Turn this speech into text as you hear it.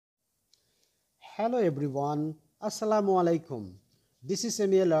Hello everyone, Assalamu alaikum. This is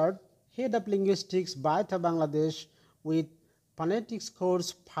Lord, Head of Linguistics by Bangladesh with Phonetics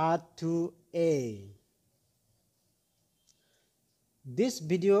Course Part 2A. This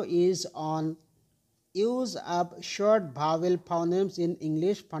video is on use of short vowel phonemes in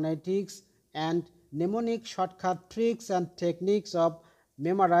English phonetics and mnemonic shortcut tricks and techniques of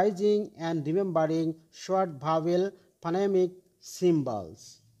memorizing and remembering short vowel phonemic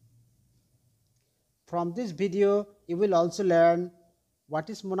symbols. From this video, you will also learn what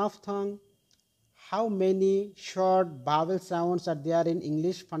is monophthong, how many short vowel sounds are there in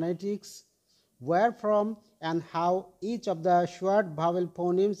English phonetics, where from and how each of the short vowel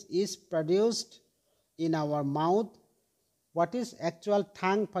phonemes is produced in our mouth, what is actual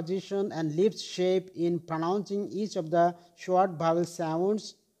tongue position and lips shape in pronouncing each of the short vowel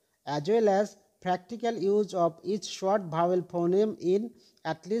sounds, as well as practical use of each short vowel phoneme in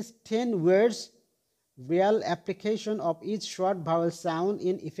at least 10 words, real application of each short vowel sound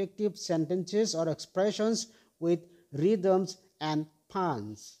in effective sentences or expressions with rhythms and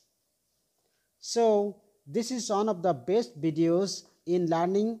puns. So, this is one of the best videos in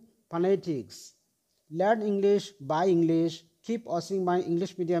learning phonetics. Learn English by English. Keep watching my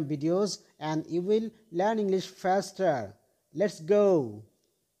English medium videos and you will learn English faster. Let's go.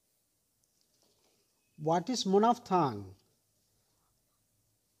 What is monophthong?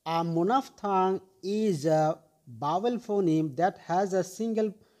 A monophthong is a vowel phoneme that has a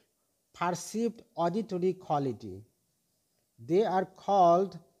single perceived auditory quality. They are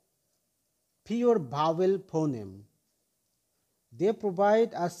called pure vowel phoneme. They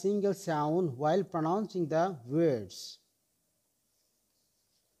provide a single sound while pronouncing the words.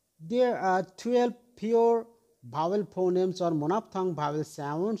 There are 12 pure vowel phonemes or monophthong vowel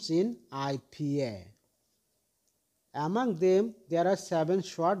sounds in IPA. Among them, there are 7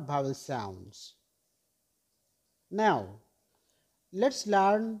 short vowel sounds. Now, let's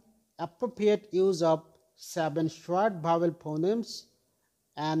learn appropriate use of 7 short vowel phonemes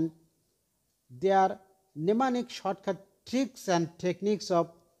and their mnemonic shortcut tricks and techniques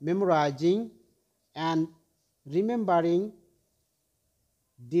of memorizing and remembering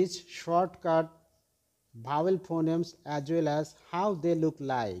these shortcut vowel phonemes as well as how they look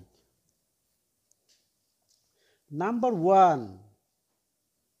like. Number 1,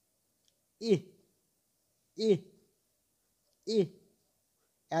 I,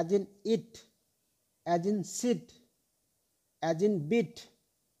 as in it, as in sit, as in bit,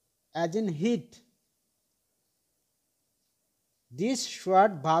 as in hit. This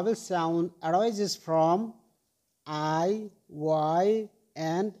short vowel sound arises from I, Y,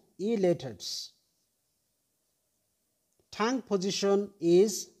 and E letters. Tongue position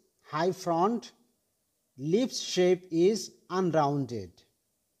is high front. Lips shape is unrounded.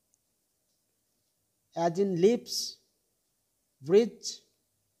 As in lips, bridge,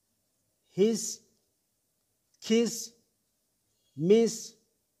 his, kiss, miss,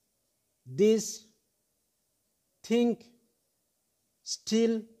 this, think,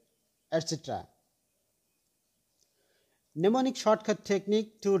 still, etc. Mnemonic shortcut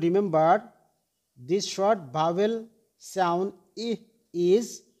technique to remember this short vowel sound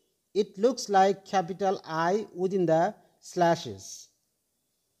is it looks like capital I within the slashes.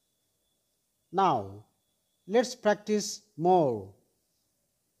 Now, let's practice more.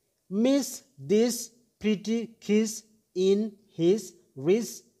 Miss this pretty kiss in his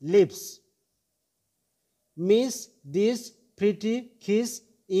rich lips. Miss this pretty kiss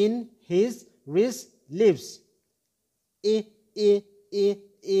in his rich lips.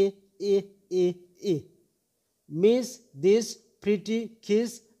 Miss this pretty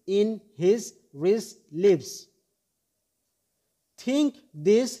kiss in his rich lips. Think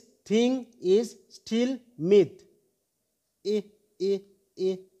this thing is still myth.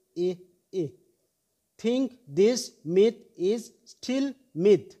 Think this myth is still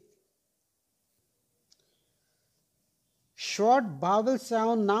myth. Short vowel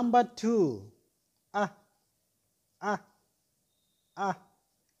sound number 2. As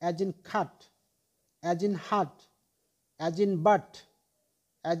in cut, as in hut, as in butt,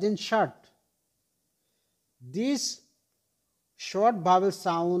 as in shirt. This short vowel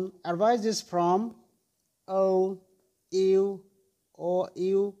sound arises from O, U,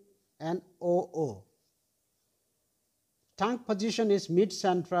 OU, and OO. Tongue position is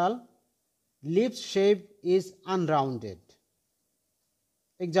mid-central. Lips shape is unrounded.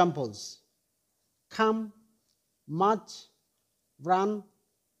 Examples: come, much, run,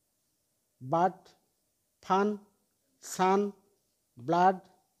 but, fun, sun, blood,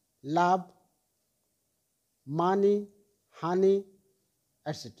 love, money, honey,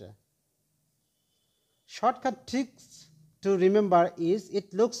 etc. Shortcut tricks to remember is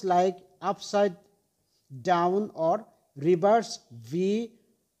it looks like upside down or reverse V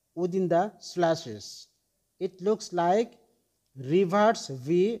within the slashes. It looks like reverse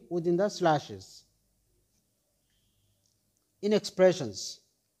V within the slashes. In expressions,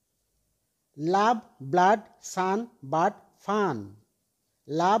 love, blood, sun, but fun.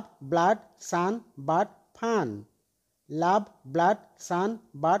 Love, blood, sun, but fun. Love, blood, sun,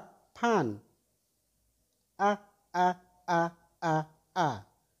 but fun.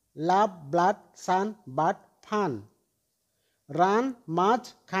 Love, blood, sun, but fun. Run, march,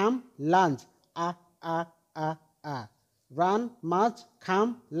 come, lunch. Run, march,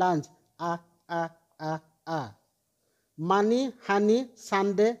 come, lunch. Money, honey,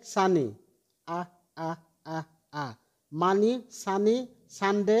 Sunday, sunny. Money, sunny,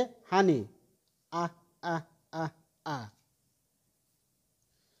 Sunday, honey.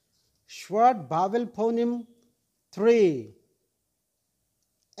 Short vowel phoneme 3.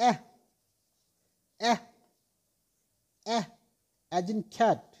 As in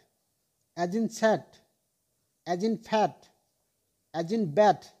cat, as in set, as in fat, as in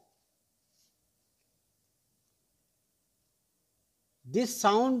bat. This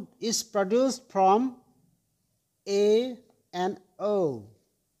sound is produced from A and O.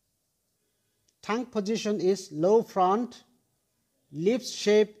 Tongue position is low front. Lips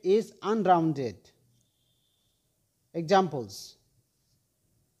shape is unrounded. Examples: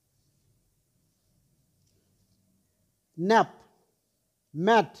 nap,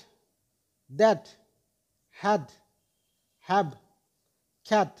 mat, that, had, have,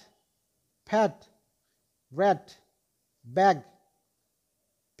 cat, pet, rat, bag,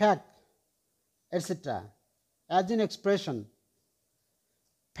 pack, etc. As in expression: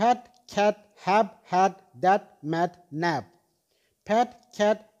 pet, cat, have, had, that, mat, nap. Pet,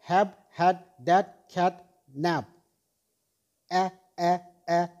 cat, have, had, that, cat, nap.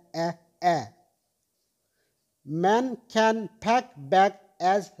 Man can pack bag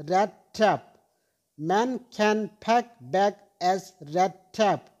as rat tap. Man can pack bag as rat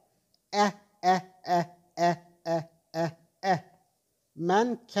tap.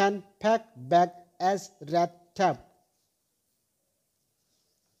 Man can pack bag as rat tap.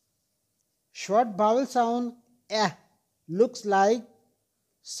 Short vowel sound looks like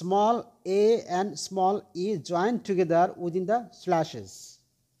small a and small e joined together within the slashes.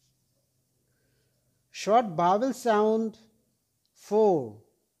 Short vowel sound 4.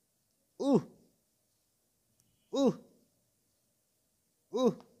 Oo, oo,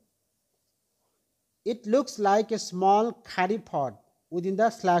 oo. It looks like a small curry pot within the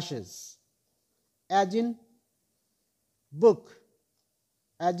slashes, as in book,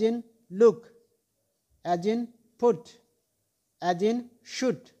 as in look, as in put, as in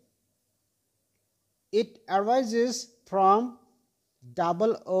shoot. It arises from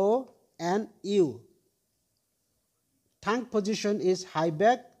double O and U. Tongue position is high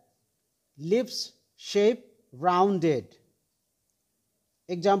back, lips shape rounded.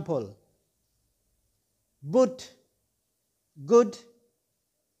 Example: boot, good,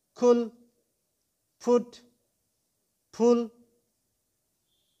 cool, put, pull,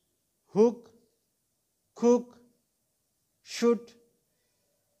 hook, cook, shoot,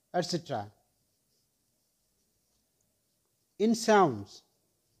 etc. In sounds: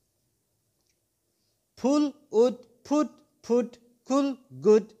 pull, wood, put, cool,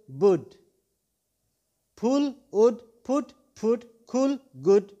 good, boot. Pull, wood, put, cool,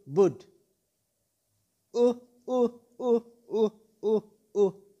 good, boot.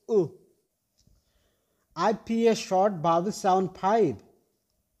 IPA short vowel sound 5.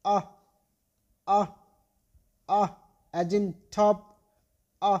 As in top,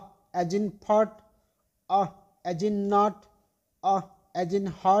 as in pot, as in not, as in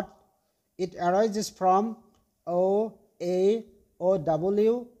hot. It arises from O, A, O,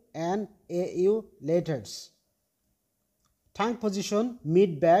 W and AU letters. Tongue position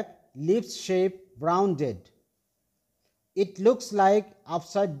mid back, lips shape rounded. It looks like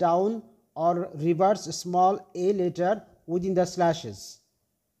upside down or reverse small a letter within the slashes.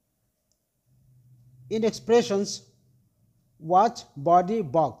 In expressions: watch body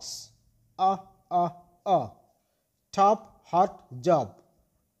box, top hot job,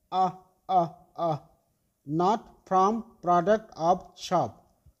 not from product of shop,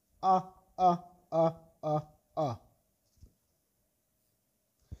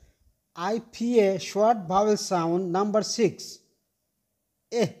 IPA short vowel sound number 6.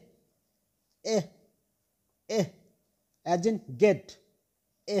 As in get,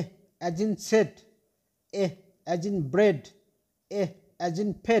 as in set, as in bread, as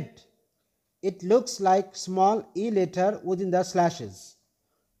in pet, It looks like small e letter within the slashes.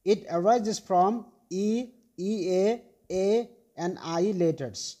 It arises from E, A, and I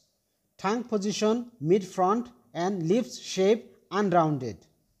letters. Tongue position mid-front and lips shape unrounded.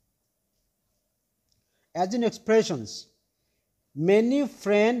 As in expressions, many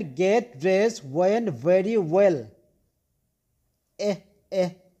friends get dressed when very well. Eh, eh,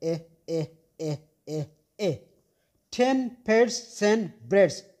 eh, eh, eh, eh, eh. 10 pairs send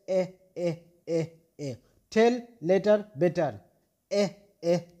breads. Eh, eh, eh, eh. Tell later better. Eh,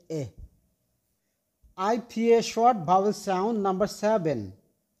 eh, eh. IPA short vowel sound number 7.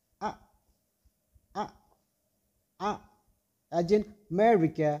 A, a, a. As in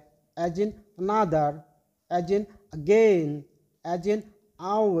America, as in another, as in again, as in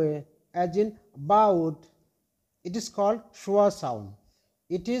away, as in about. It is called schwa sound.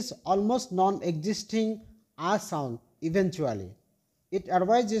 It is almost non-existing a sound eventually. It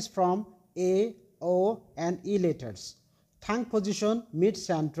arises from A, O and E letters. Tongue position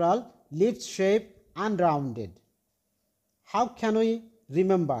mid-central, lips shape unrounded. How can we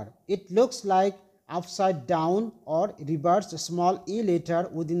remember? It looks like upside down or reverse small e letter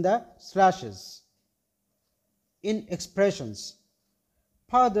within the slashes. In expressions,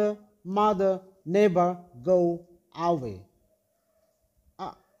 father, mother, neighbor, go away.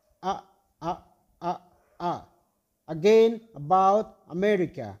 A, a, a, a. Again about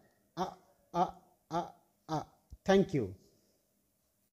America. A, a, a, a. Thank you.